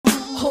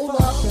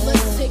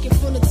take it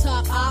from the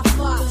top. I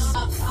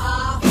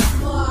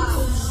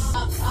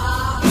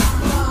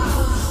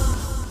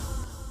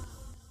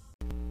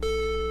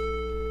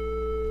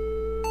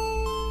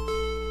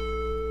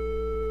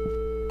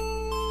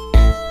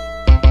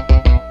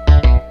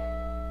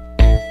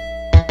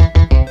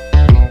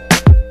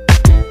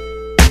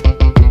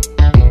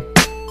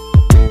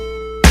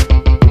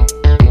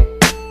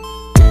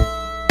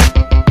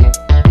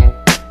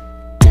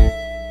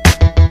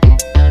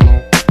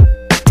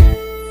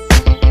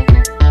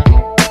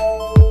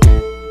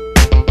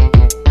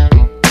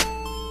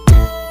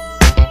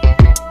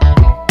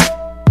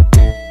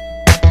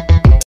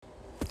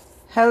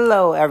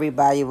Hello,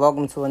 everybody.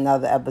 Welcome to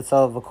another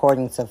episode of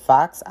According to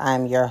Fox.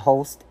 I'm your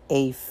host,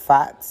 A.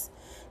 Fox.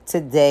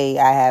 Today,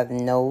 I have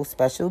no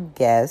special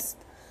guest.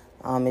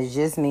 It's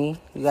just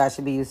me. You guys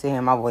should be used to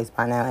hearing my voice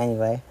by now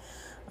anyway.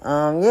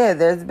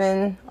 There's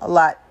been a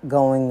lot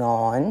going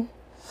on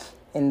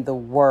in the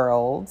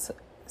world.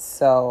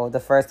 So, the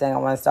first thing I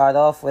want to start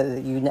off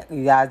with,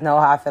 you guys know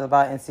how I feel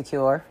about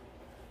Insecure.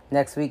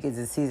 Next week is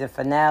the season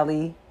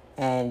finale,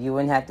 and you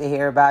wouldn't have to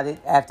hear about it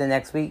after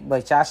next week,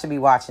 but y'all should be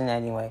watching it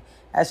anyway.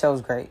 That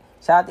show's great.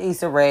 Shout out to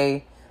Issa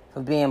Rae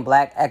for being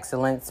black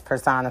excellence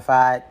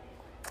personified.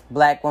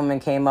 Black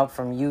woman came up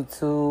from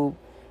YouTube,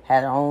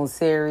 had her own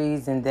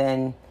series, and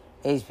then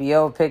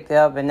HBO picked it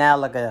up, and now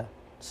look at her.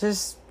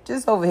 Just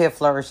over here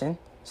flourishing.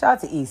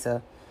 Shout out to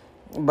Issa.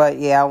 But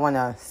yeah, I want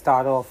to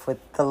start off with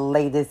the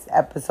latest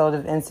episode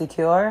of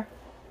Insecure,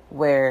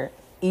 where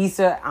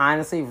Issa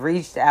honestly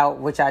reached out,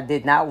 which I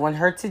did not want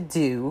her to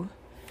do,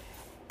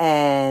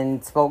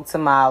 and spoke to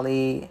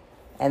Molly,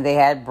 and they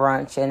had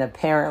brunch, and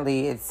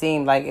apparently it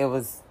seemed like it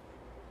was,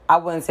 I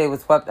wouldn't say it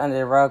was swept under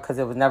the rug because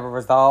it was never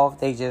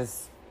resolved. They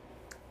just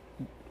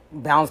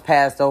bounced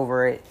past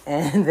over it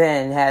and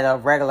then had a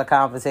regular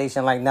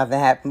conversation like nothing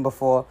happened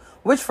before,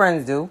 which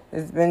friends do.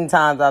 It's been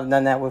times I've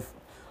done that with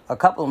a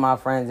couple of my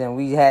friends, and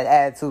we had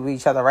attitude with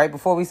each other right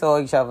before we saw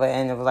each other,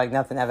 and it was like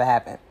nothing ever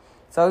happened.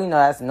 So,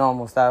 that's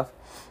normal stuff.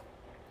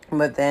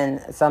 But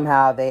then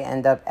somehow they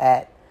end up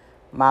at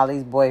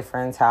Molly's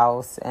boyfriend's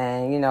house,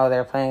 and,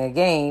 they're playing a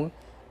game,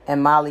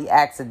 and Molly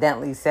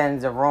accidentally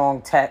sends the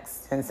wrong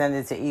text and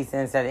sends it to Issa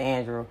instead of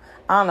Andrew.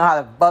 I don't know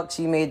how the fuck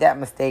she made that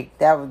mistake.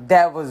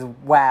 That was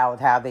wild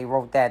how they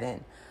wrote that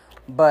in.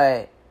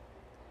 But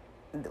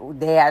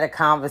they had a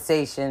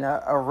conversation,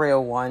 a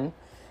real one,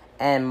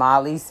 and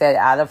Molly said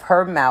out of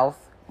her mouth,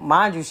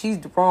 mind you, she's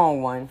the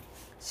wrong one,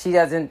 she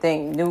doesn't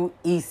think new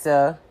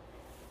Issa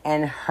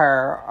and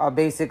her are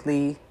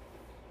basically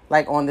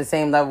like on the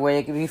same level where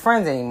they can be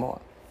friends anymore.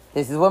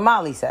 This is what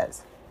Molly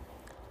says.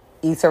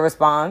 Issa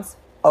responds,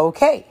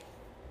 okay.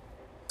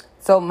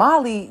 So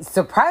Molly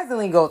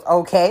surprisingly goes,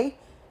 okay.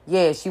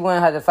 Yeah, she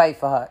wanted her to fight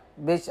for her.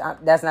 Bitch,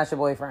 that's not your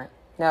boyfriend.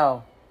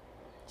 No.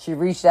 She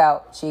reached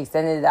out. She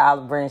extended the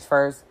olive branch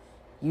first.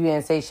 You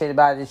didn't say shit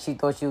about it. She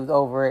thought she was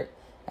over it.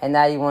 And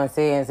now you want to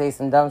say it and say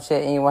some dumb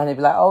shit. And you want to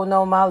be like, oh,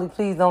 no, Molly,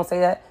 please don't say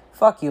that.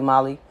 Fuck you,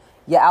 Molly.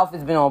 Your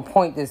outfit's been on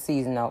point this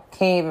season, though.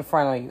 Can't even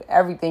front on you.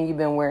 Everything you've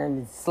been wearing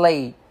is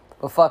slayed.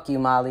 But fuck you,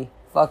 Molly.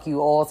 Fuck you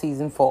all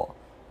season 4.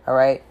 All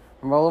right?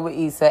 I'm rolling with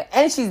Issa.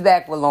 And she's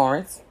back with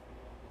Lawrence.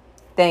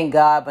 Thank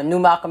God. But new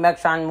Malcolm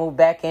X trying to move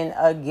back in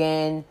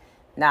again.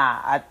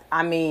 Nah,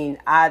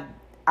 I'd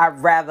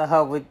rather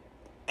her with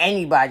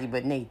anybody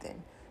but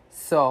Nathan.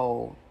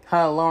 So,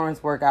 her and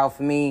Lawrence work out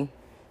for me.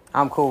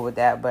 I'm cool with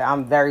that. But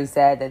I'm very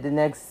sad that the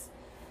next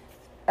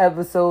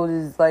episode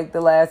is like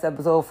the last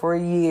episode for a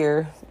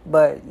year.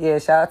 But yeah,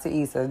 shout out to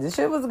Issa. This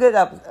shit was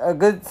a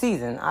good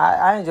season.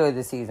 I enjoyed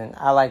the season.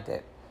 I liked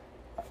it.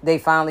 They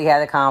finally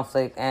had a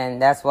conflict,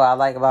 and that's what I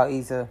like about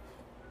Issa.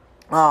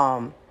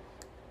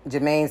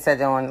 Jermaine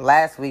said on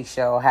last week's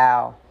show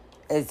how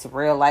it's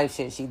real life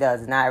shit she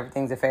does. Not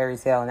everything's a fairy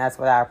tale, and that's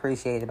what I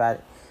appreciate about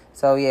it.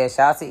 So yeah,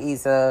 shout out to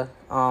Issa.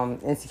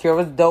 Insecure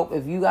was dope.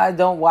 If you guys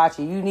don't watch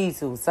it, you need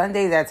to.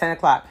 Sundays at 10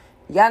 o'clock.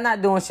 Y'all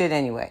not doing shit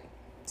anyway.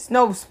 It's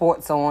no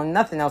sports on.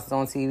 Nothing else is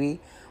on TV.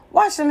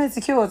 Watch them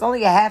Insecure. It's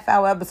only a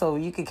half-hour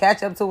episode. You can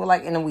catch up to it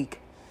like in a week.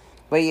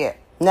 But yeah,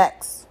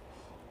 next.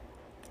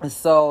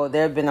 So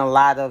there have been a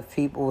lot of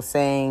people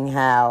saying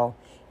how,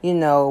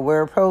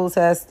 we're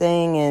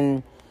protesting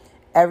and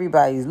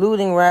everybody's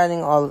looting,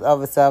 rioting, all this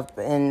other stuff.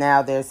 And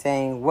now they're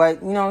saying,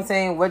 what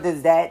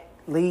does that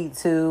lead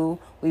to?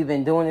 We've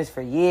been doing this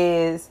for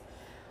years.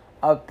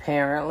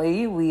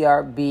 Apparently, we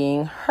are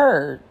being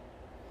heard.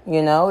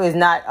 It's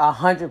not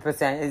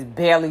 100%. It's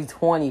barely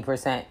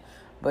 20%.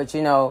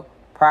 But,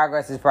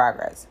 progress is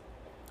progress.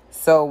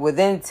 So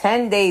within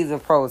 10 days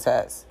of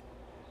protests,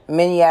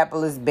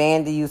 Minneapolis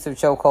banned the use of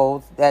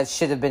chokeholds. That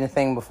should have been a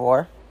thing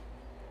before.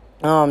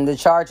 The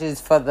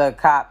charges for the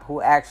cop who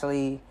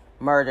actually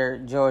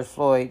murdered George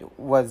Floyd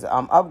was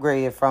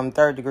upgraded from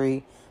 3rd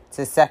degree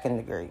to 2nd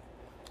degree.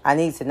 I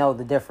need to know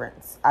the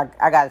difference.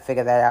 I got to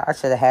figure that out. I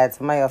should have had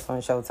somebody else on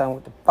the show tell me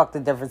what the fuck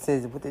the difference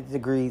is with the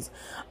degrees.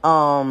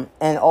 And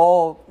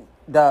all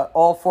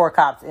 4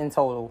 cops in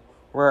total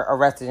were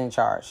arrested and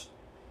charged.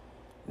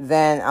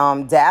 Then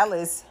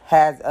Dallas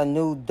has a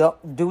new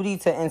duty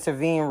to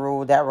intervene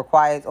rule that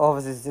requires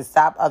officers to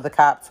stop other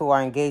cops who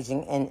are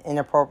engaging in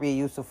inappropriate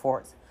use of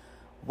force.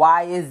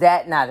 Why is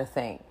that not a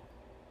thing?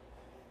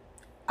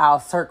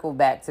 I'll circle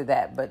back to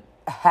that. But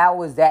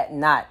how is that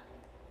not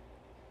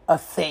a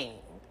thing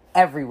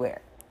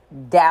everywhere?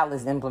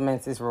 Dallas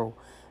implements this rule.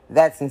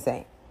 That's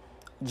insane.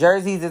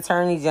 Jersey's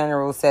Attorney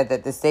General said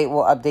that the state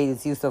will update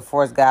its use of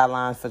force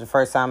guidelines for the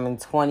first time in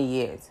 20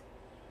 years.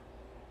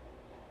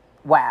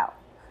 Wow.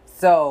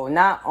 So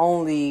not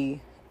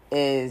only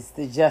is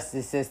the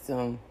justice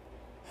system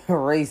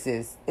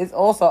racist, it's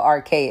also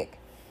archaic.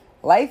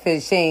 Life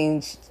has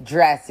changed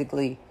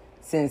drastically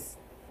since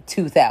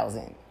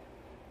 2000.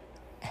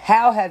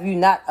 How have you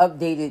not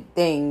updated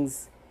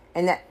things?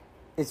 And that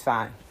it's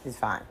fine. It's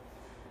fine.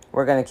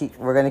 We're gonna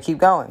keep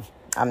going.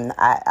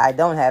 I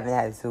don't have an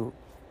attitude.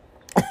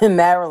 In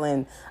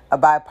Maryland, a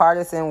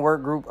bipartisan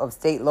work group of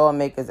state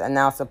lawmakers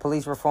announced a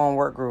police reform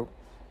work group.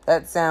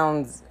 That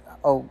sounds,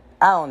 I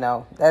don't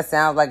know. That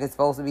sounds like it's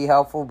supposed to be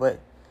helpful, but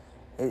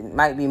it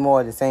might be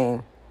more of the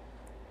same.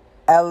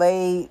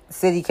 LA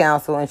City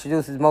Council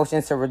introduces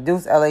motions to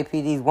reduce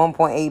LAPD's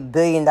 $1.8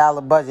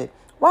 billion budget.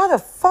 Why the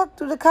fuck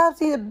do the cops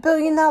need $1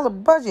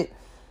 billion budget?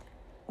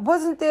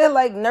 Wasn't there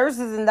like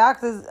nurses and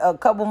doctors a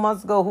couple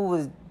months ago who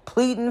was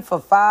pleading for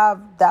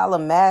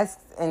 $5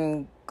 masks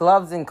and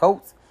gloves and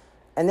coats?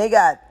 And they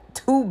got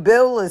 $2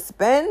 billion to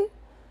spend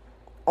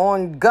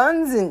on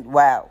guns and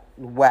wow.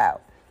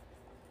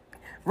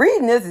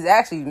 Reading this is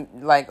actually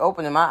like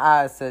opening my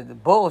eyes to the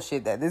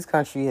bullshit that this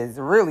country has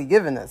really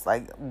given us.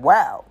 Like,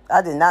 wow,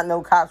 I did not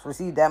know cops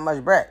received that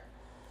much bread.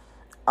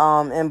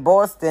 In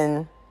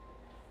Boston,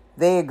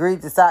 they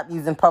agreed to stop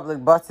using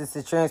public buses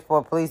to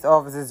transport police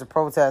officers to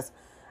protest.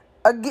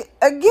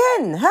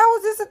 Again, how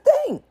is this a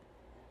thing?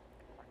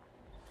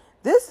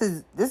 This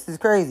is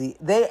crazy.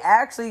 They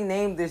actually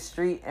named this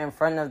street in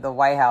front of the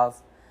White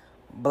House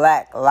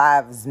Black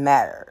Lives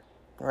Matter,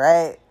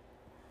 right?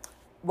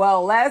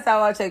 Well, last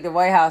time I checked, the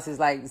White House is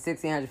like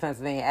 1600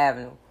 Pennsylvania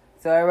Avenue.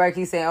 So everybody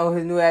keeps saying, oh,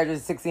 his new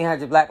address is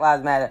 1600 Black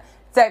Lives Matter.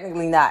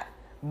 Technically not.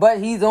 But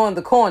he's on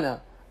the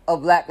corner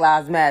of Black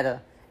Lives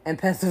Matter and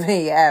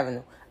Pennsylvania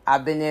Avenue.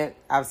 I've been there.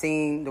 I've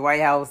seen the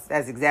White House.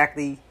 That's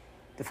exactly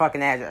the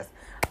fucking address.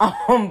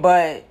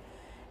 But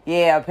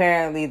yeah,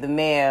 apparently the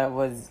mayor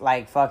was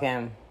like, fuck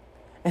him.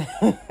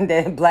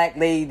 That black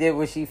lady did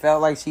what she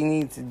felt like she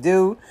needed to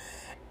do.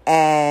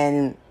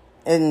 And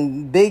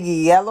in big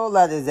yellow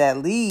letters that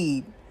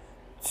lead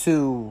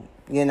to,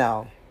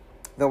 the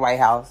White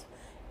House,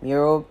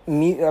 Muriel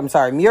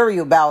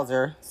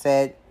Bowser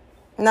said,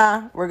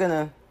 nah, we're going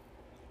to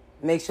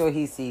make sure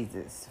he sees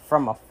this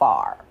from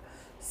afar.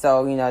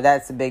 So,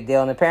 that's a big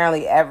deal. And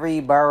apparently every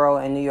borough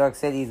in New York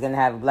City is going to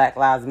have a Black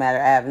Lives Matter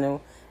Avenue.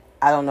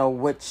 I don't know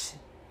which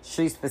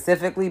street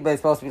specifically, but it's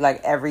supposed to be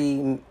like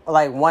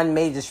one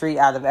major street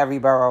out of every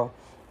borough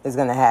is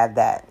going to have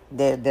that.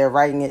 They're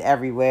writing it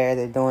everywhere.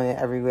 They're doing it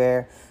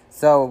everywhere.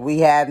 So we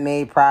have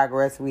made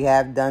progress. We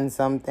have done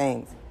some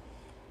things.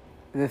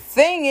 The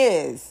thing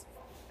is,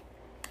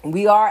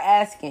 we are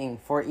asking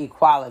for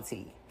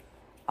equality.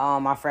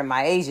 My friend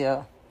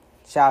Myasia,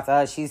 shout out to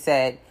her, she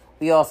said,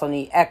 we also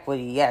need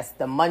equity. Yes,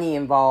 the money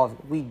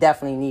involved, we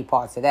definitely need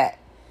parts of that.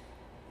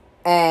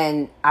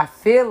 And I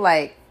feel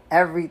like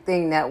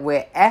everything that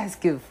we're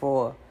asking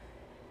for,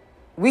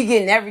 we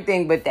getting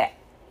everything but that.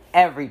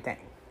 Everything.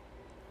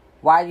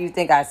 Why do you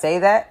think I say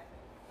that?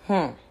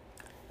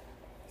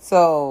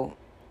 So,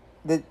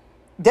 the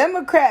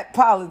Democrat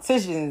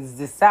politicians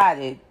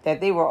decided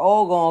that they were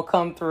all going to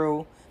come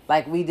through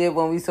like we did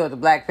when we saw the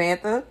Black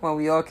Panther, when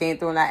we all came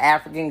through in our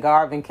African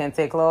garb and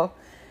kente cloth.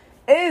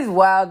 It is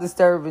wild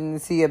disturbing to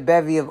see a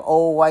bevy of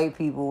old white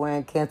people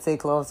wearing kente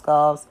cloth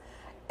scarves.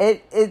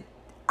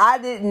 I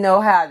didn't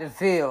know how to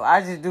feel.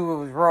 I just knew it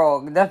was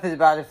wrong. Nothing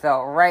about it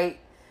felt right.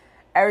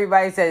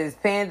 Everybody said it's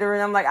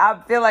pandering. I'm like,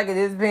 I feel like it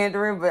is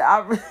pandering,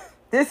 but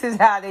this is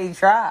how they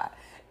try.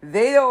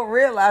 They don't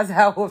realize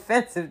how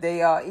offensive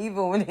they are,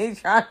 even when they're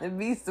trying to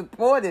be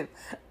supportive.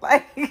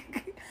 Like,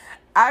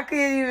 I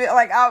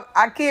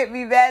can't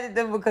be mad at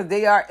them because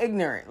they are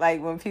ignorant.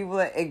 Like, when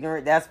people are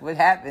ignorant, that's what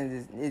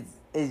happens.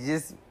 It's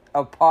just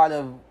a part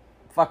of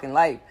fucking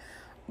life.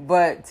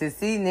 But to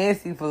see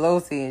Nancy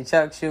Pelosi and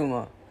Chuck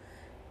Schumer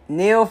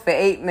kneel for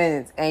 8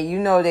 minutes,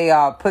 and they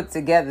are put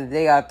together,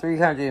 they are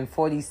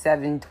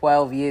 347,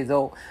 12 years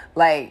old.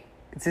 Like,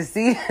 to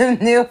see them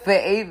kneel for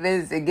 8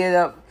 minutes and get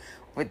up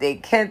with their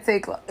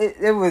kente cloth,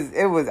 it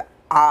was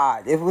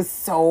odd. It was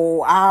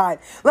so odd.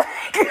 Like,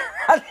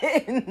 I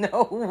didn't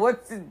know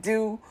what to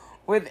do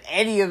with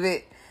any of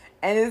it.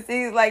 And it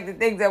seems like the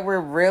things that we're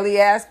really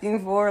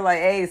asking for, like,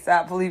 hey,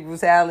 stop police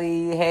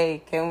brutality.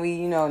 Hey, can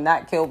we,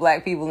 not kill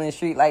black people in the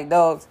street like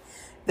dogs?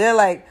 They're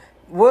like,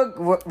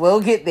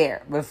 we'll get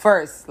there. But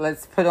first,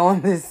 let's put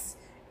on this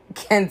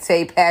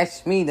kente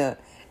pashmina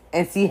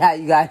and see how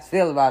you guys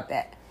feel about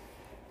that.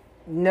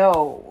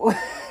 No.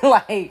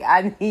 Like,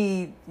 I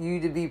need you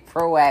to be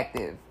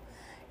proactive.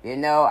 You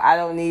know, I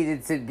don't need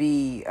it to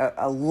be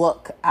a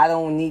look. I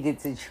don't need it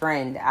to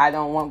trend. I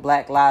don't want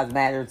Black Lives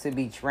Matter to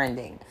be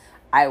trending.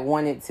 I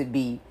want it to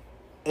be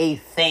a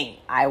thing.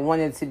 I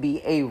want it to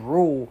be a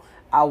rule.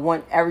 I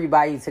want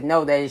everybody to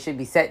know that it should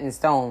be set in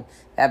stone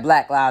that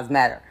Black Lives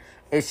Matter.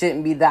 It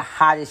shouldn't be the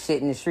hottest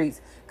shit in the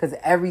streets, because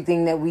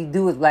everything that we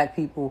do as black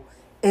people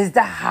is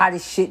the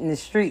hottest shit in the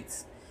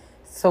streets.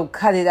 So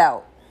cut it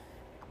out.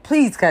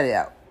 Please cut it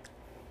out.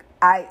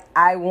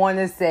 I want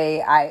to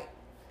say, I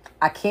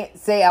can't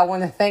say I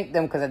want to thank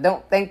them, because I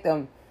don't thank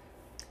them.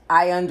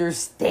 I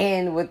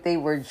understand what they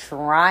were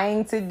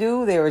trying to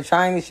do. They were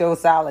trying to show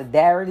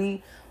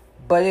solidarity,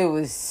 but it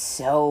was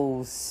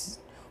so...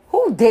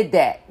 Who did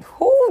that?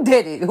 Who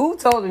did it? Who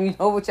told them, you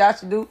know what y'all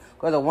should do?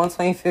 Go to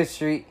 125th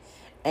Street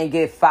and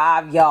get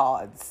 5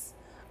 yards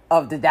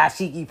of the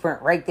dashiki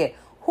print right there.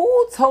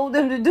 Who told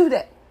them to do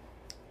that?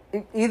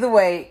 Either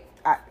way,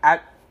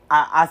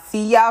 I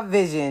see y'all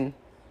vision,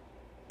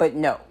 but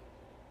no.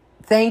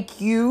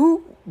 Thank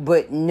you,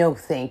 but no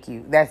thank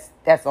you.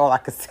 That's all I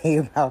could say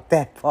about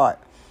that part.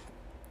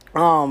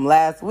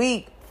 Last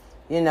week,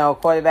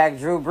 quarterback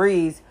Drew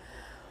Brees,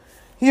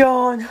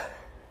 yawn.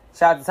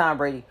 Shout out to Tom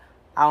Brady.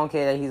 I don't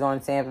care that he's on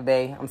Tampa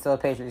Bay. I'm still a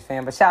Patriots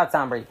fan, but shout out to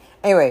Tom Brady.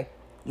 Anyway,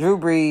 Drew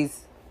Brees,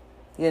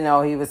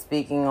 he was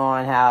speaking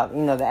on how, the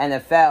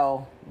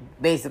NFL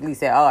basically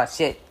said, oh,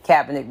 shit,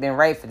 Kaepernick been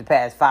right for the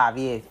past 5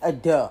 years.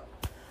 Duh.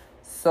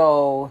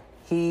 So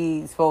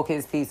he spoke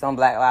his piece on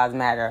Black Lives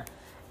Matter.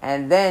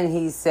 And then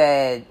he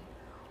said,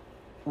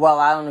 well,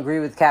 I don't agree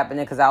with Kaepernick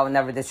because I would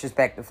never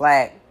disrespect the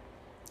flag.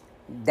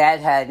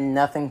 That had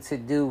nothing to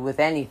do with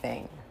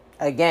anything.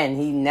 Again,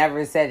 he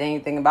never said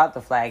anything about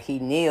the flag. He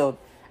kneeled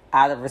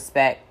out of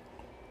respect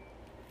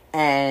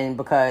and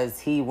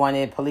because he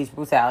wanted police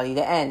brutality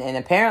to end. And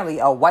apparently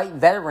a white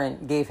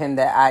veteran gave him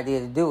that idea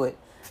to do it.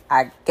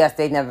 I guess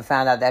they never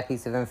found out that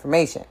piece of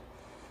information.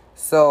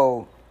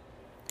 So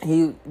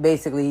he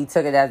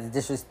took it as a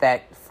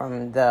disrespect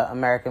from the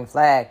American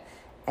flag.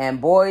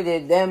 And boy,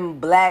 did them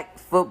black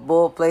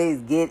football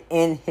players get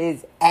in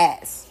his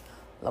ass.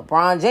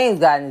 LeBron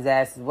James got in his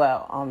ass as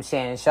well.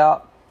 Shannon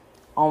Sharp.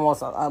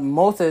 Almost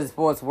most of the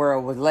sports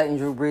world was letting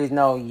Drew Brees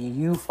know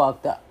you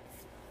fucked up.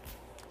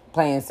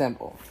 Plain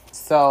simple.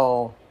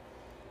 So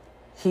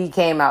he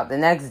came out the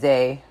next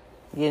day,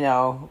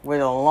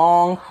 with a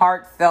long,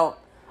 heartfelt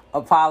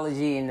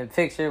apology in the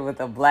picture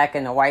with a black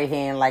and a white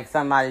hand like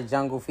somebody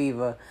Jungle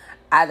Fever.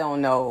 I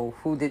don't know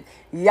who did.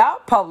 Y'all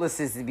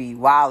publicists be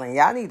wilding.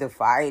 Y'all need to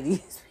fire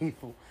these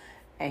people.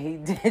 And he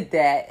did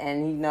that.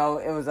 And,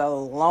 it was a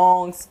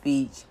long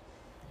speech.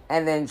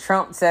 And then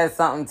Trump said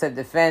something to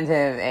defend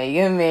him. And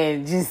your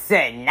man just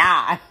said,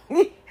 nah.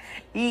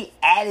 He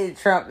added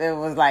Trump and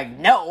was like,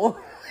 no.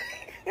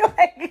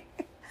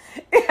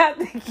 I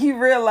think he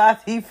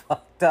realized he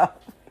fucked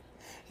up.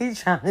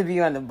 He's trying to be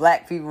on the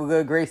black people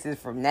good graces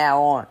from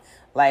now on.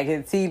 Like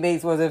his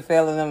teammates wasn't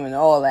failing him and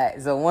all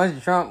that. So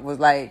once Trump was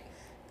like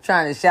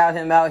trying to shout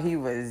him out, he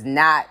was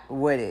not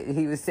with it.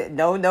 He was saying,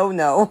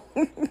 no.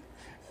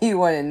 He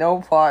wanted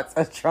no parts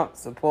of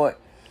Trump's support.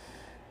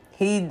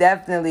 He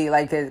definitely,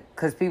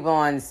 because people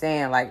don't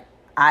understand,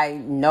 I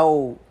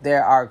know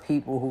there are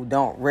people who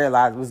don't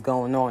realize what's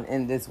going on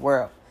in this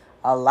world.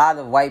 A lot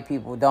of white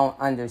people don't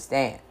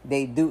understand.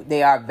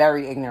 They are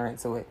very ignorant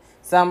to it.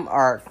 Some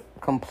are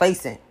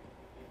complacent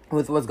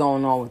with what's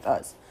going on with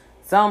us.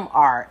 Some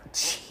are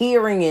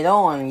cheering it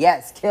on.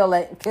 Yes,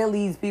 kill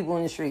these people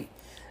in the street.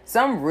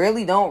 Some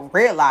really don't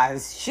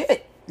realize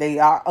shit. They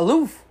are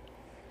aloof.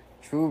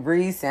 Drew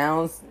Brees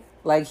sounds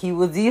like he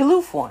was the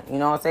aloof one. You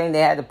know what I'm saying?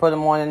 They had to put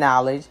him on the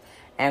knowledge.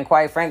 And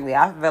quite frankly,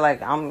 I feel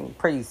like I'm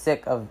pretty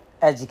sick of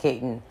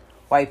educating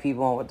white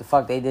people on what the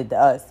fuck they did to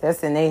us.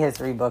 That's in their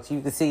history books.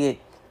 You can see it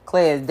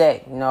clear as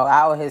day.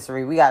 Our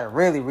history, we got to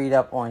really read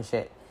up on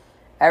shit.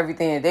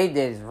 Everything that they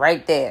did is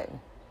right there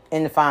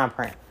in the fine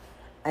print.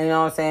 And you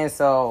know what I'm saying?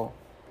 So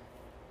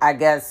I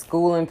guess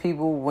schooling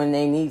people when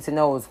they need to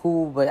know is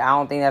cool, but I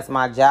don't think that's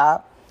my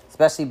job,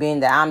 especially being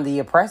that I'm the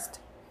oppressed,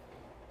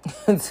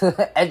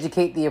 to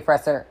educate the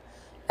oppressor.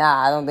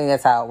 Nah, I don't think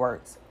that's how it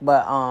works.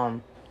 But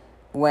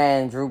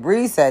when Drew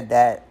Brees said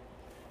that,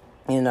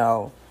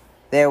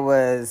 there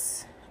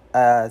was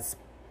a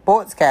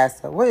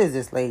sportscaster. What is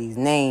this lady's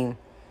name?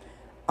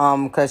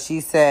 Because she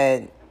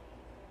said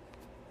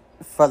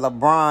for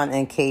LeBron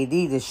and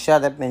KD to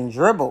shut up and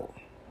dribble.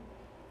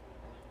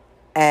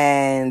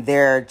 And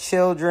they're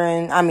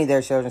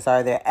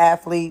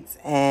athletes,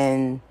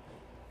 and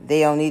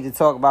they don't need to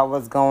talk about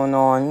what's going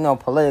on,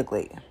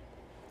 politically.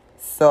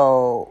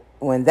 So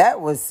when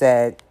that was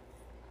said,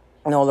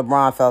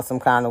 LeBron felt some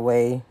kind of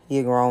way. He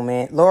a grown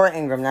man. Laura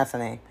Ingraham, that's her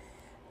name.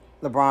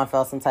 LeBron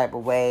felt some type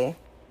of way.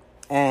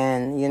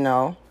 And,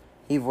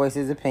 he voiced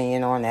his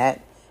opinion on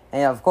that.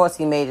 And, of course,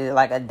 he made it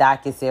like a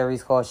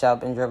docuseries called Shut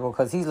Up and Dribble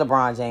because he's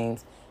LeBron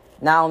James.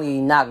 Not only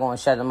not going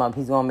to shut him up,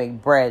 he's going to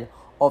make bread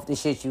off the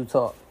shit you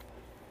talk.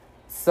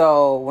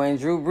 So when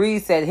Drew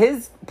Brees said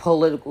his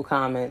political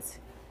comments,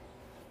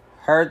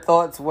 her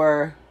thoughts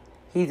were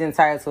he's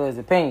entitled to his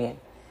opinion.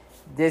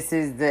 This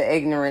is the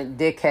ignorant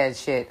dickhead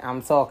shit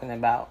I'm talking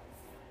about.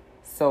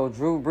 So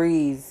Drew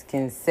Brees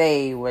can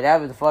say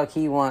whatever the fuck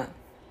he want.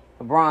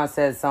 LeBron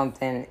says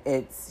something,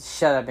 it's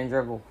shut up and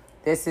dribble.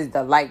 This is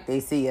the light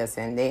they see us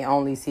in. They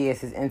only see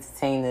us as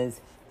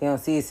entertainers. They don't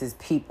see us as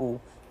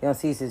people. They don't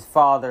see us as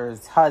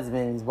fathers,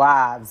 husbands,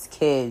 wives,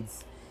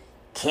 kids,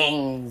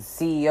 kings,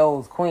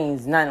 CEOs,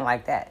 queens, nothing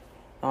like that.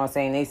 You know what I'm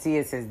saying? They see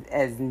us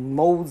as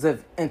modes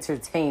of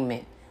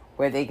entertainment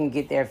where they can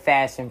get their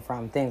fashion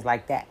from, things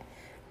like that.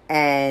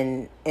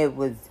 And it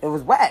was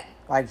whack.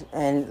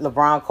 And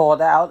LeBron called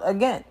her out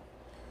again.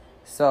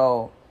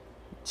 So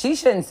she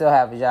shouldn't still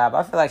have a job.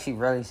 I feel like she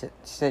really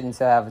shouldn't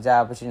still have a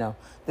job, but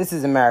this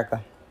is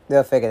America.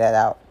 They'll figure that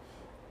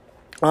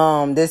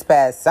out. This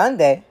past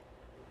Sunday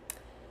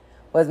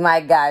was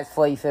my guy's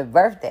 45th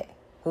birthday.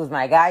 Who's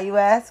my guy, you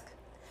ask?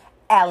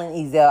 Allen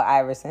Ezell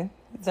Iverson.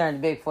 He turned a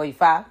big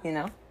 45,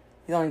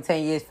 He's only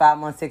 10 years, 5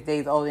 months, 6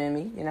 days older than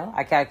me,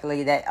 I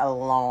calculated that a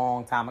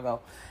long time ago.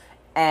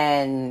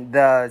 And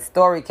the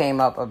story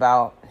came up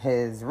about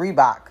his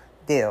Reebok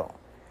deal.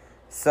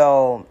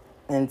 So,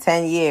 in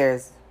 10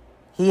 years,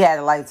 he had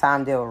a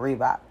lifetime deal with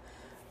Reebok.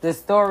 The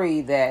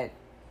story that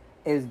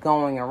is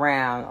going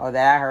around, or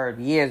that I heard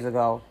years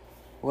ago,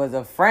 was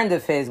a friend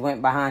of his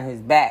went behind his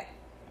back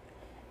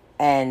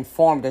and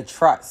formed a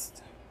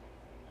trust.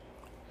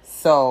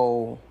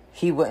 So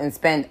he wouldn't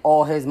spend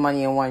all his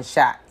money in one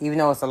shot. Even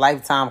though it's a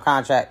lifetime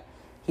contract,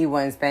 he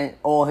wouldn't spend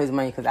all his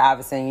money because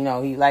obviously,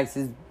 he likes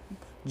his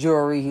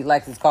jewelry, he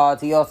likes his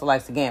cards, he also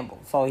likes to gamble.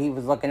 So he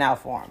was looking out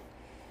for him.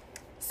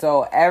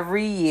 So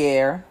every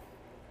year,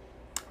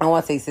 I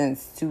want to say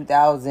since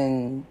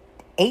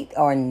 2008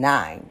 or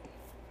 9,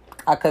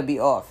 I could be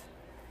off.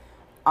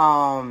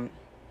 Reebok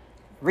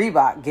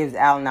gives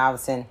Allen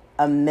Iverson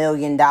 $1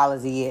 million a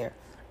year,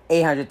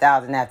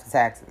 $800,000 after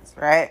taxes,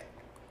 right?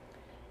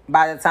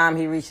 By the time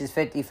he reaches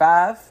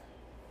 55,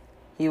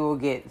 he will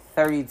get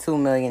 $32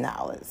 million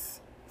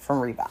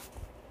from Reebok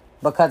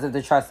because of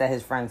the trust that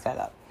his friend set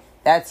up.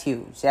 That's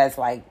huge. That's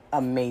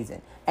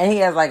amazing. And he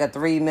has a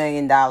 $3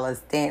 million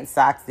Stance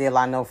Socks deal,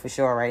 I know for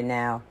sure right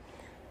now.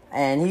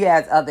 And he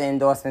has other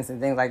endorsements and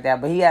things like that.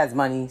 But he has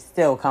money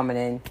still coming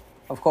in,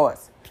 of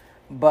course.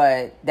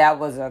 But that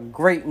was a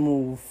great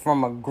move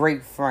from a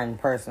great friend,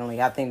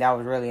 personally. I think that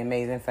was really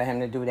amazing for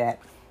him to do that,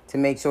 to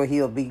make sure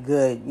he'll be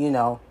good,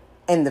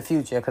 in the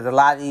future. Because a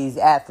lot of these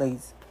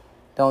athletes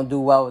don't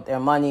do well with their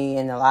money,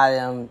 and a lot of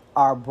them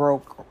are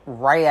broke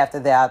right after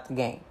they're out the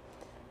game.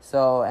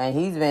 So, and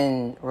he's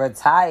been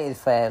retired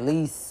for at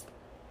least,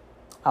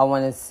 I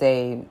want to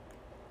say,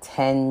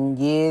 10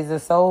 years or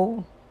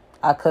so.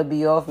 I could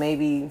be off,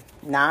 maybe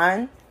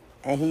 9.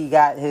 And he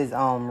got his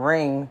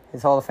ring,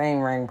 his Hall of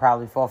Fame ring,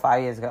 probably 4 or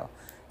 5 years ago.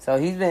 So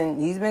he's been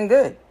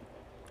good.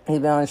 He's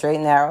been on the straight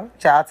and narrow.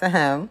 Shout out to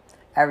him.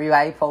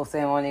 Everybody posted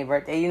him on their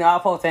birthday. I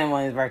posted him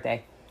on his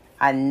birthday.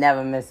 I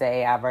never miss an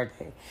AI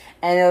birthday.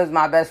 And it was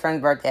my best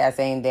friend's birthday that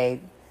same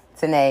day.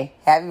 Tanae.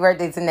 Happy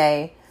birthday,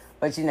 Tanae.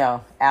 But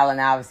Allen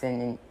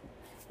Iverson, and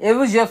it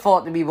was your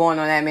fault to be born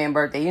on that man's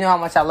birthday. You know how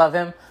much I love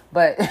him,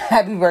 but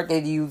happy birthday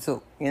to you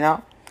too,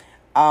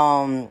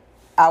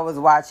 I was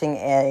watching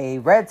a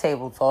Red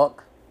Table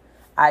Talk.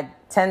 I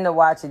tend to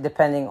watch it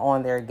depending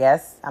on their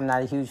guests. I'm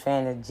not a huge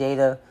fan of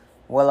Jada,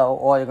 Willow,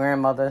 or the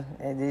grandmother.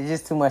 There's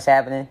just too much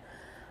happening.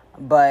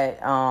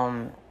 But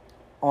on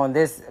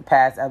this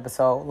past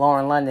episode,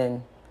 Lauren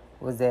London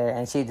was there,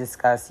 and she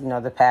discussed,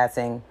 the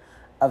passing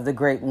of the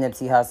great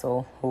Nipsey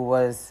Hussle, who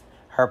was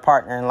her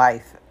partner in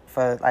life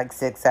for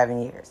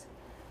 6-7 years.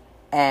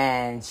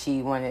 And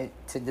she wanted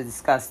to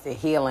discuss the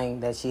healing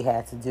that she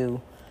had to do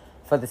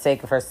for the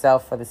sake of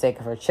herself, for the sake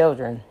of her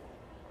children.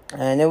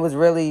 And it was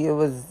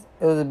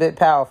a bit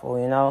powerful,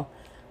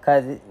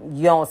 because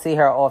you don't see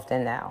her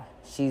often now.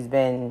 She's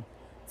been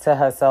to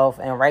herself,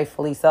 and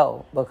rightfully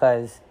so,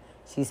 because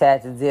she's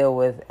had to deal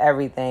with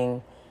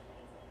everything.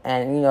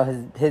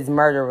 And, his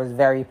murder was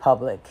very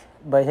public,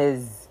 but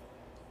his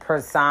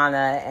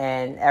persona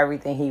and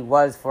everything he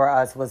was for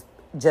us was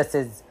just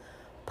as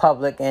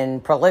public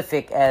and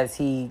prolific as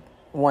he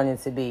wanted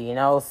to be,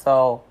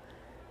 So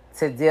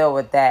to deal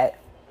with that,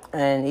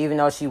 and even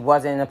though she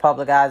wasn't in the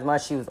public eye as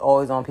much, she was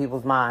always on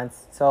people's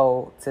minds.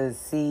 So to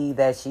see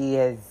that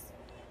she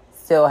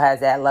still has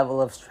that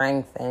level of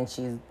strength, and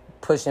she's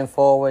pushing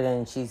forward,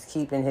 and she's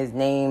keeping his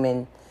name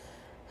and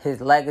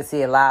his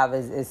legacy alive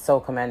is so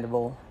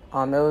commendable.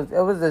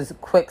 It was a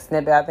quick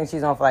snippet. I think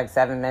she's on for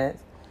 7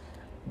 minutes.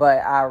 But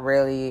I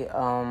really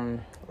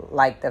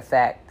like the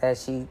fact that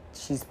she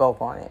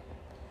spoke on it.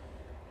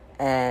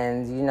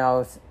 And,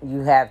 you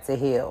have to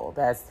heal.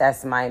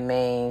 That's my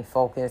main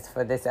focus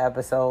for this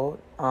episode.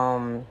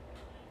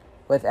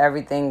 With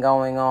everything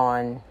going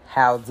on,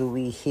 how do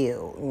we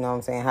heal? You know what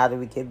I'm saying? How do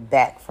we get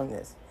back from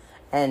this?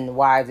 And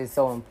why is it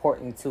so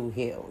important to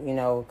heal?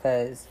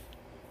 Because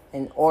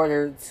in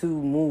order to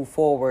move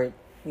forward,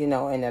 in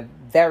a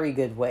very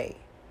good way,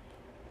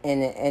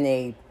 in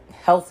a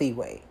healthy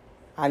way,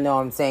 I know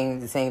I'm saying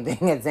the same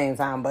thing at the same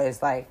time, but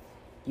it's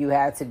you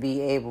have to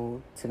be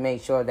able to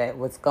make sure that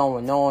what's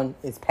going on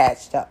is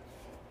patched up.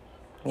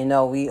 You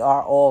know, we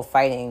are all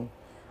fighting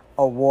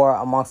a war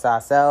amongst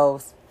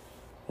ourselves,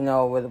 you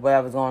know, with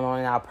whatever's going on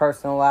in our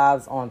personal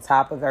lives, on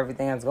top of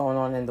everything that's going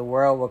on in the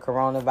world with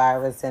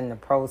coronavirus and the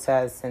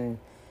protests and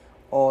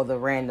all the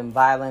random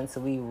violence.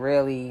 We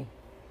really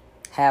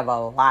have a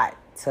lot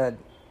to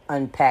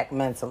unpack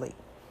mentally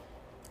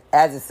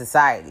as a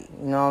society,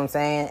 you know what I'm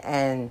saying?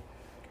 And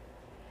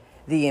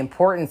the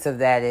importance of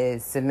that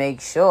is to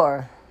make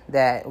sure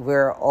that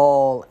we're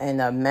all in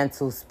a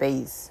mental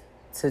space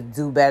to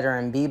do better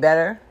and be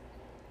better.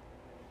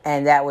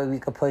 And that way we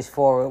could push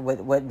forward with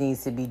what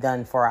needs to be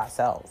done for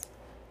ourselves.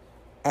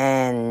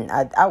 And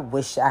I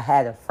wish I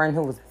had a friend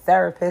who was a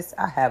therapist.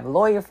 I have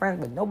lawyer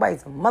friends, but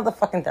nobody's a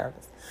motherfucking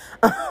therapist.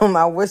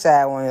 I wish I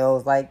had one of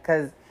those, like,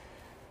 because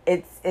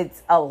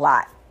it's a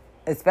lot.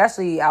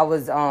 Especially, I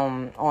was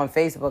on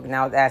Facebook and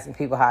I was asking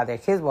people how their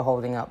kids were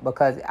holding up,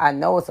 because I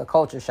know it's a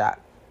culture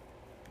shock.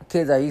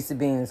 Kids are used to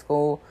being in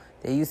school.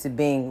 They're used to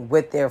being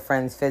with their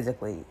friends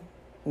physically,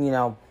 you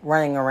know,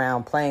 running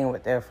around, playing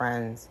with their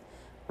friends,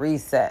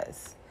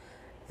 recess.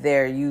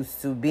 They're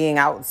used to being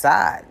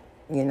outside,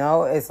 you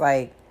know. It's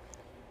like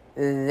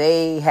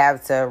they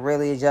have to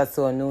really adjust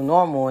to a new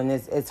normal, and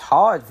it's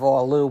hard for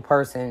a little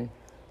person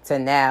to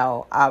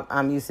now.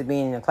 I'm used to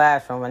being in the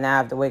classroom, and now I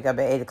have to wake up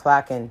at 8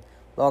 o'clock and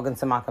log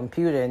into my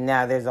computer, and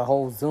now there's a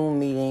whole Zoom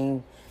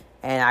meeting,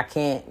 and I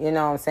can't, you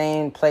know what I'm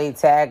saying, play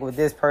tag with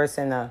this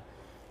person or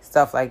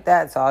stuff like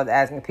that. So I was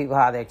asking people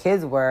how their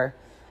kids were,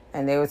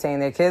 and they were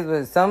saying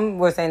some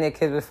were saying their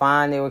kids were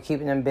fine. They were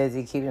keeping them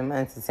busy, keeping them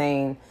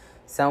entertained.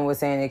 Some were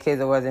saying their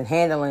kids wasn't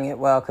handling it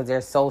well because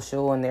they're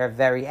social and they're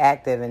very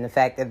active, and the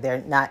fact that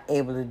they're not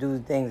able to do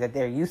the things that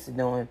they're used to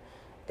doing,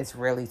 it's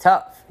really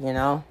tough, you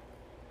know?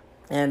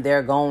 And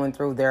they're going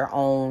through their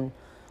own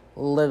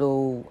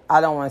little,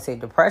 I don't want to say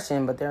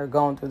depression, but they're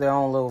going through their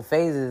own little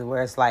phases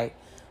where it's like,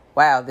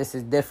 wow, this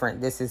is different.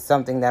 This is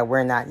something that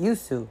we're not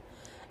used to.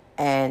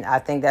 And I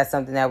think that's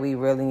something that we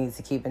really need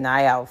to keep an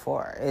eye out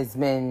for. It's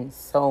been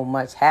so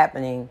much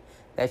happening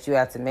that you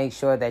have to make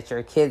sure that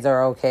your kids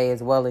are okay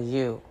as well as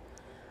you.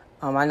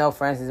 I know,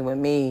 for instance, with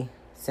me,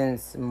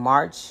 since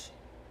March,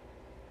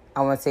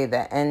 I want to say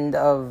the end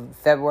of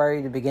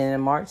February, the beginning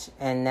of March,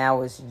 and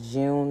now it's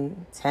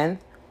June 10th,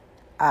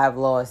 I've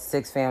lost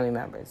 6 family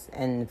members,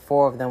 and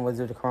 4 of them was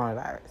due to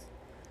coronavirus.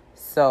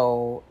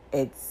 So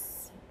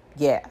it's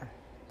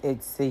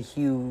a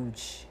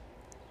huge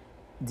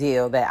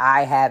deal that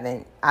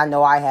I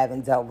know I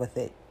haven't dealt with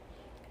it.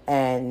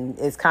 And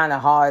it's kind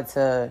of hard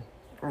to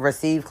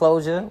receive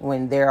closure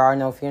when there are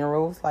no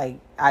funerals. Like,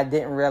 I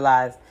didn't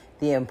realize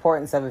the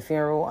importance of a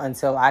funeral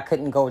until I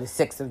couldn't go to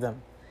 6 of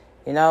them,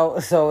 you know?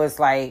 So it's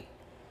like,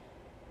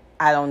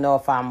 I don't know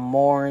if I'm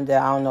mourned.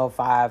 I don't know if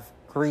I've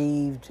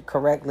grieved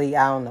correctly.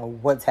 I don't know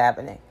what's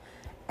happening.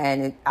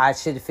 And I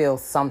should feel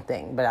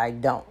something, but I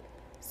don't.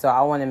 So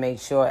I want to make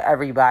sure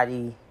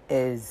everybody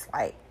is,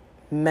 like,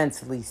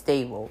 mentally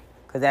stable,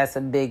 because that's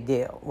a big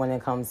deal when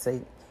it comes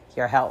to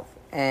your health.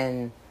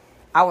 And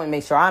I want to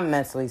make sure I'm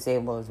mentally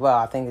stable as well.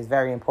 I think it's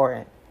very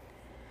important.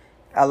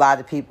 A lot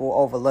of people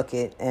overlook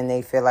it and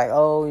they feel like,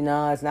 oh,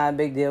 no, it's not a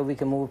big deal. We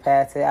can move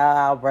past it.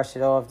 I'll brush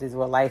it off. This is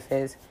what life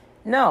is.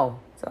 No,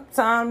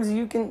 sometimes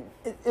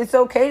it's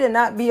okay to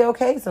not be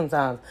okay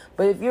sometimes.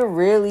 But if you're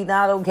really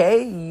not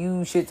okay,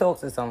 you should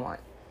talk to someone.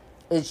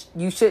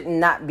 You should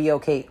not be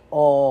okay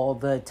all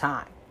the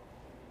time.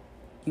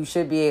 You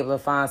should be able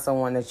to find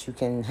someone that you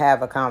can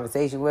have a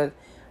conversation with,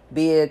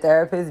 be it a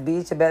therapist, be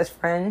it your best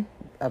friend,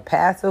 a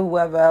pastor,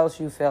 whoever else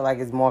you feel like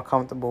is more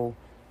comfortable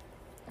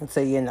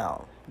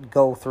to,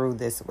 go through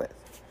this with.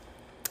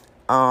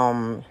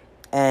 And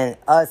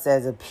us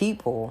as a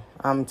people,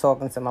 I'm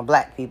talking to my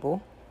black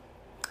people.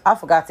 I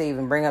forgot to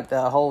even bring up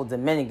the whole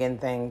Dominican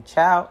thing,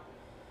 child.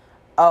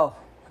 Oh,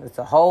 it's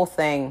a whole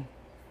thing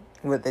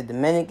with the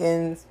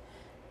Dominicans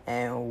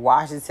and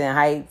Washington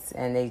Heights,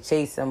 and they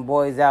chased some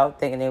boys out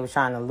thinking they were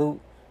trying to loot.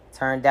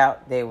 Turned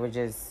out they were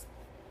just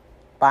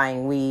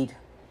buying weed.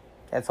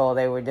 That's all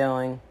they were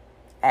doing.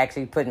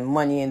 Actually putting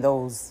money in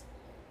those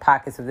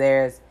pockets of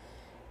theirs.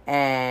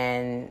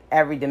 And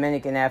every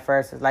Dominican at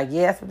first was like,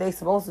 yeah, that's what they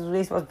supposed to do.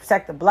 They supposed to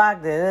protect the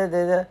block.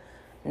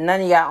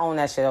 None of y'all own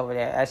that shit over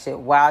there. That shit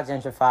wild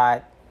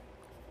gentrified.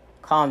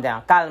 Calm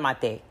down.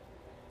 Calmate.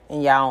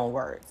 In y'all own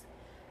words.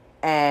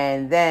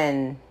 And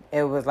then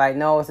it was like,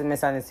 no, it's a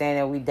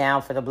misunderstanding. We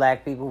down for the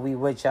black people. We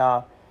with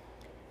y'all.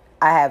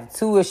 I have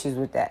 2 issues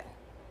with that.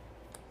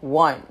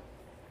 One,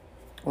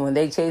 when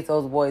they chased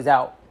those boys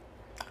out,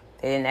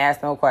 they didn't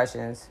ask no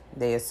questions.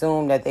 They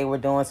assumed that they were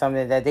doing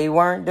something that they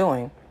weren't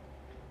doing.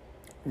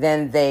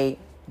 Then the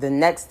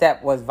next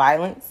step was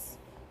violence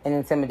and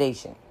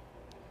intimidation.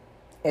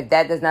 If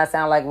that does not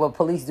sound like what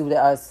police do to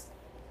us,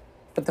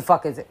 what the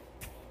fuck is it?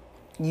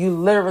 You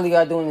literally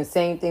are doing the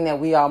same thing that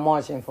we are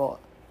marching for.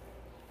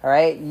 All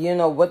right? You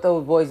know what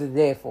those boys are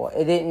there for.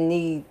 It didn't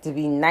need to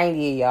be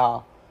 90 of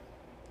y'all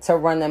to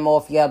run them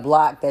off your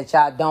block that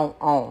y'all don't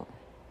own.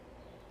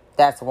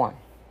 That's 1.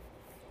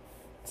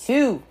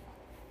 2,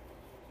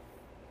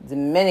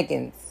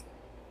 Dominicans.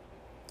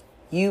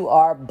 You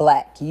are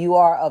black. You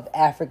are of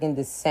African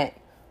descent.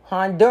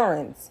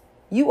 Hondurans,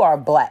 you are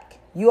black.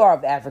 You are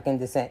of African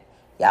descent.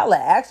 Y'all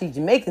are actually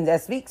Jamaicans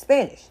that speak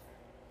Spanish.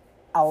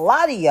 A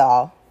lot of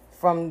y'all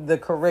from the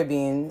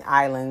Caribbean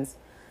islands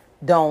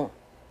don't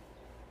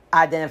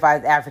identify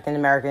as African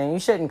American, and you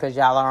shouldn't, because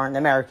y'all aren't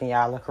American,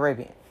 y'all are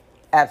Caribbean.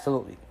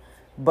 Absolutely.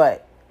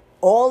 But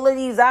all of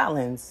these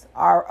islands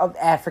are of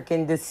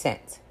African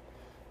descent.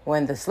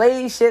 When the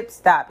slave ship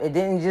stopped, it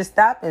didn't just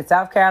stop in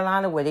South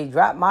Carolina where they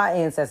dropped my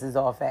ancestors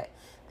off at.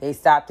 They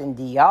stopped in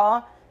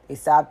DR, they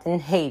stopped in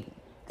Haiti,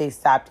 they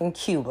stopped in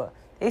Cuba,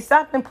 they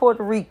stopped in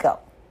Puerto Rico.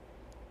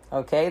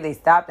 Okay, they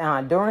stopped in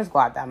Honduras,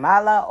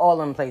 Guatemala, all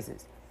them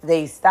places.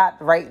 They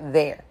stopped right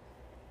there.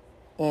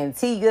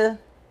 Antigua,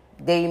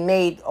 they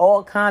made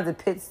all kinds of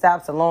pit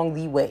stops along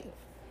the way.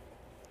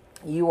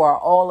 You are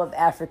all of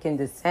African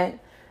descent.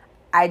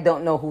 I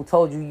don't know who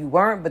told you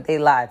weren't, but they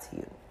lied to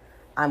you.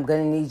 I'm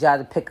going to need y'all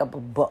to pick up a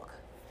book.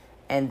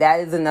 And that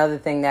is another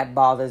thing that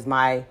bothers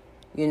my,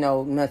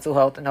 mental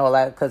health and all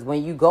that. Because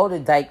when you go to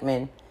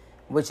Dykeman,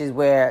 which is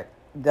where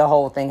the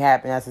whole thing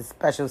happened, that's a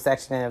special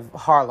section of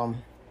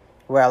Harlem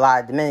where a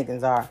lot of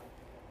Dominicans are,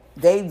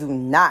 they do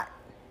not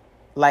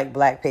like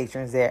black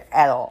patrons there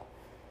at all.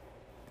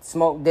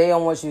 They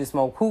don't want you to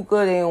smoke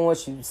hookah. They don't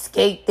want you to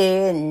skate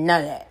there.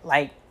 None of that.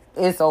 Like,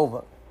 it's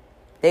over.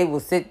 They will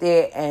sit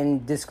there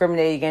and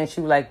discriminate against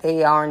you like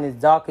they aren't as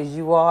dark as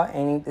you are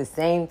and eat the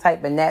same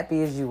type of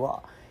nappy as you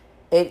are.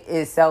 It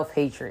is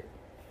self-hatred.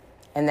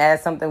 And that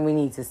is something we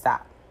need to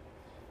stop.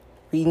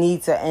 We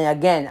need to, and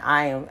again,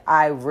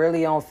 I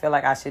really don't feel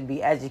like I should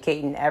be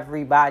educating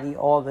everybody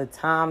all the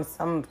time.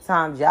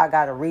 Sometimes y'all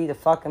got to read a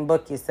fucking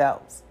book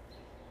yourselves.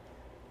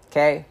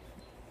 Okay?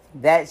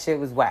 That shit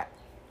was whack.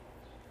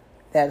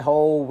 That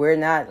whole,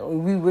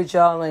 we with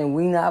y'all and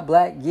we not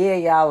black. Yeah,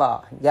 y'all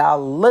are.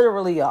 Y'all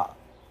literally are.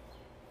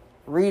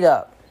 Read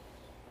up.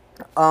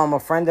 A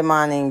friend of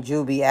mine named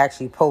Juby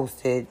actually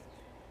posted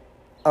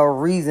a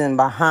reason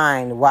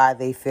behind why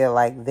they feel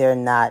like they're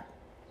not,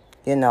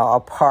 a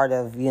part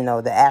of,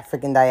 the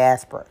African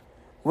diaspora,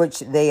 which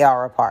they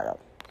are a part of.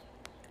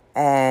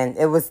 And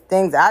it was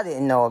things I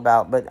didn't know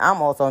about, but I'm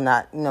also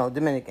not,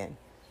 Dominican.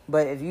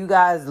 But if you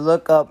guys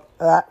look up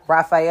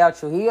Rafael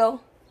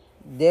Trujillo,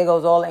 there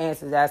goes all the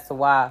answers as to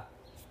why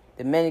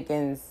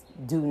Dominicans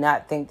do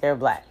not think they're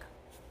black,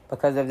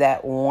 because of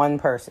that one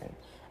person.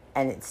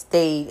 And it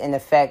stayed in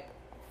effect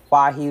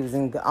while he was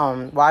in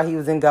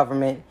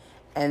government,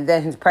 and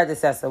then his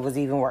predecessor was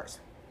even worse.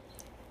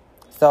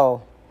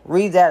 So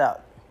read that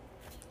up.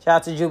 Shout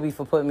out to Juby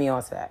for putting me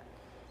on to that.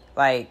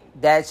 Like,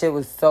 that shit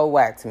was so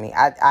whack to me.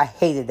 I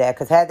hated that,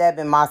 because had that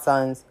been my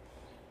sons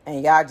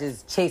and y'all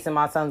just chasing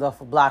my sons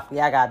off a block,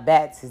 y'all got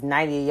bats, it's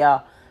 90 of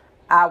y'all,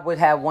 I would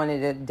have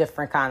wanted a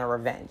different kind of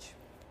revenge.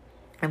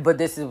 But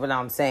this is what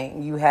I'm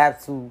saying. You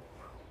have to,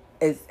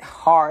 it's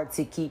hard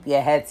to keep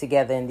your head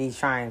together in these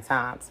trying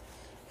times.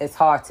 It's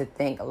hard to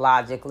think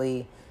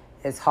logically.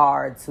 It's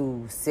hard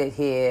to sit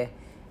here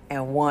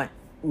and want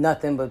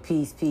nothing but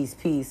peace, peace,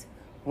 peace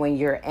when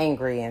you're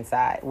angry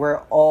inside. We're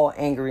all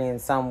angry in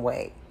some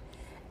way.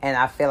 And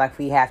I feel like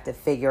we have to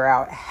figure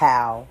out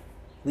how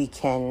we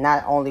can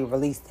not only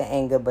release the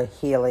anger, but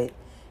heal it.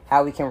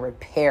 How we can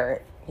repair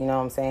it. You know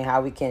what I'm saying?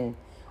 How we can,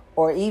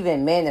 or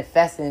even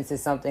manifest it into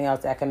something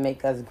else that can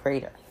make us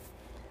greater.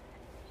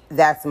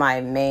 That's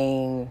my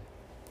main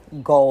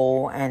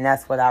goal, and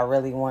that's what I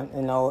really want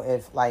to know,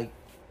 if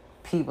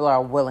people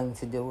are willing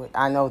to do it.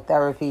 I know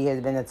therapy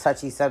has been a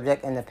touchy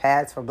subject in the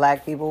past for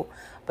black people,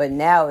 but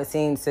now it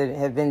seems to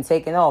have been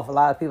taken off. A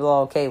lot of people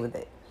are okay with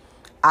it.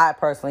 I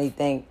personally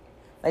think,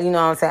 you know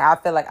what I'm saying? I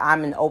feel like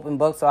I'm an open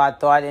book, so I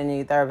thought I didn't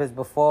need a therapist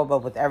before,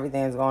 but with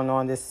everything that's going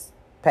on this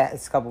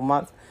past couple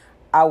months,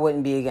 I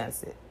wouldn't be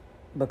against it,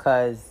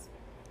 because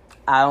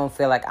I don't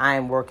feel like I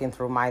am working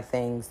through my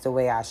things the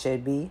way I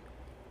should be.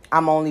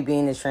 I'm only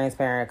being this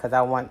transparent because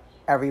I want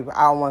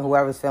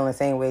whoever's feeling the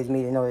same way as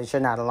me to know that you're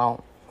not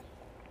alone.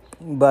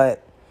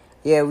 But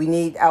yeah, we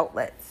need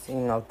outlets.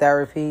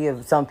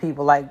 Therapy. Some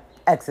people like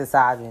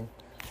exercising.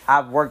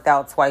 I've worked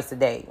out twice a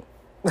day,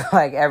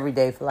 every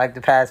day for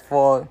the past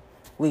 4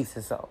 weeks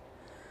or so.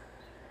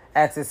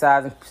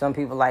 Exercising. Some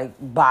people like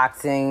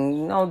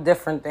boxing,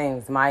 different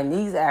things. My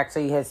niece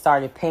actually has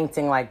started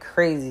painting like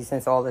crazy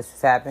since all this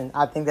has happened.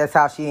 I think that's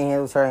how she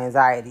handles her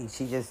anxiety.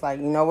 She just you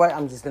know what?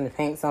 I'm just going to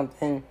paint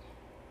something.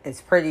 It's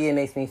pretty. It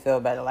makes me feel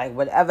better.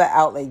 Whatever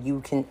outlet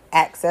you can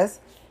access,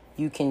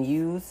 you can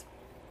use,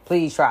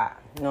 please try.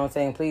 You know what I'm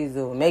saying? Please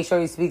do. Make sure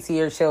you speak to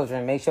your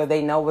children. Make sure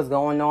they know what's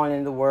going on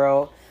in the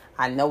world.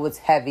 I know it's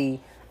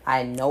heavy.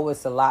 I know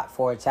it's a lot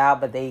for a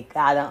child, but they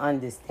gotta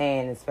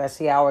understand,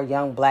 especially our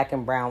young black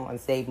and brown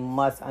ones. They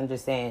must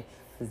understand,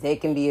 because they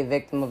can be a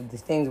victim of the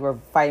things we're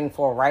fighting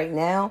for right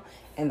now,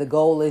 and the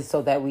goal is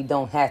so that we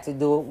don't have to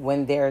do it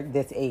when they're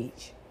this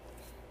age.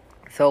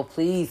 So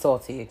please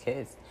talk to your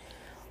kids.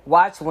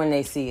 Watch when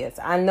they see us.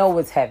 I know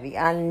it's heavy.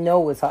 I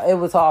know it's hard. It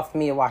was hard for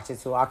me to watch it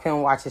too. I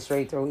couldn't watch it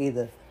straight through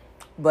either.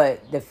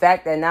 But the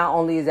fact that not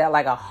only is that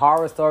a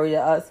horror story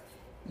to us,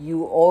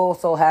 you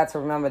also have to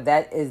remember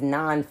that is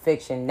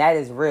nonfiction. That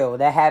is real.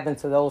 That happened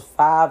to those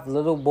 5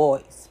 little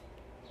boys.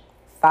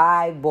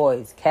 5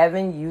 boys: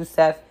 Kevin,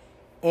 Yusef,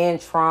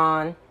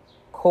 Antron,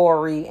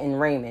 Corey, and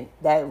Raymond.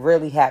 That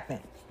really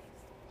happened.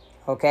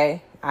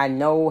 Okay? I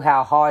know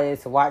how hard it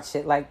is to watch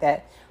shit like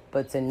that,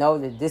 but to know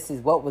that this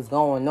is what was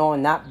going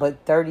on not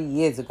but 30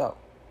 years ago.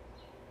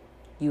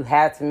 You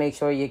have to make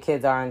sure your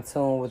kids are in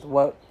tune with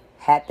what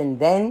happened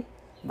then,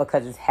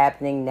 because it's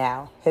happening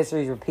now.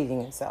 History is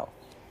repeating itself.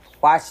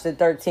 Watch the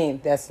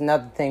 13th. That's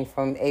another thing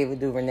from Ava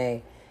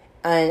DuVernay.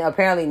 And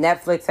apparently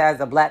Netflix has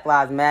a Black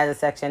Lives Matter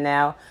section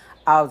now.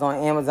 I was on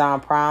Amazon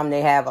Prime.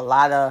 They have a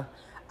lot of,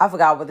 I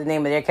forgot what the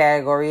name of their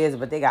category is,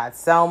 but they got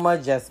Selma,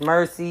 Just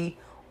Mercy,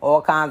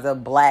 all kinds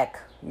of black,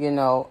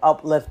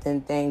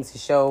 uplifting things to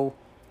show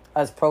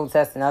us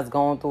protesting, us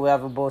going through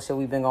whatever bullshit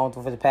we've been going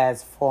through for the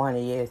past 400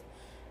 years.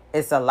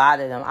 It's a lot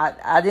of them.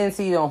 I didn't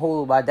see it on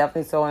Hulu, but I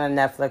definitely saw it on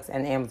Netflix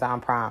and Amazon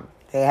Prime.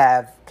 They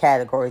have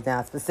categories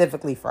now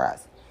specifically for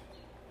us.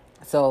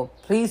 So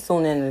please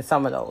tune in to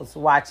some of those.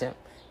 Watch them.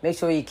 Make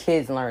sure your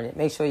kids learn it.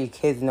 Make sure your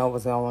kids know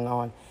what's going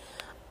on.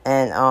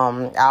 And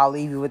I'll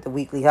leave you with the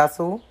weekly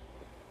hustle.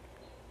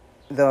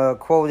 The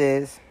quote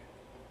is,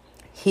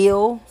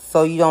 heal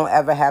so you don't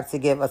ever have to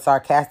give a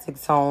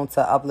sarcastic tone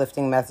to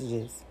uplifting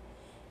messages.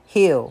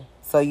 Heal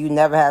so you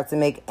never have to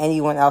make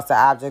anyone else the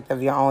object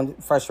of your own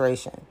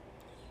frustration.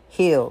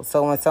 Heal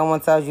so when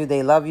someone tells you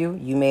they love you,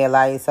 you may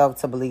allow yourself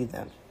to believe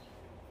them.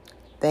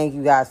 Thank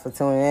you guys for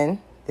tuning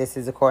in. This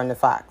is According to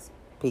Fox.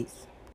 Peace.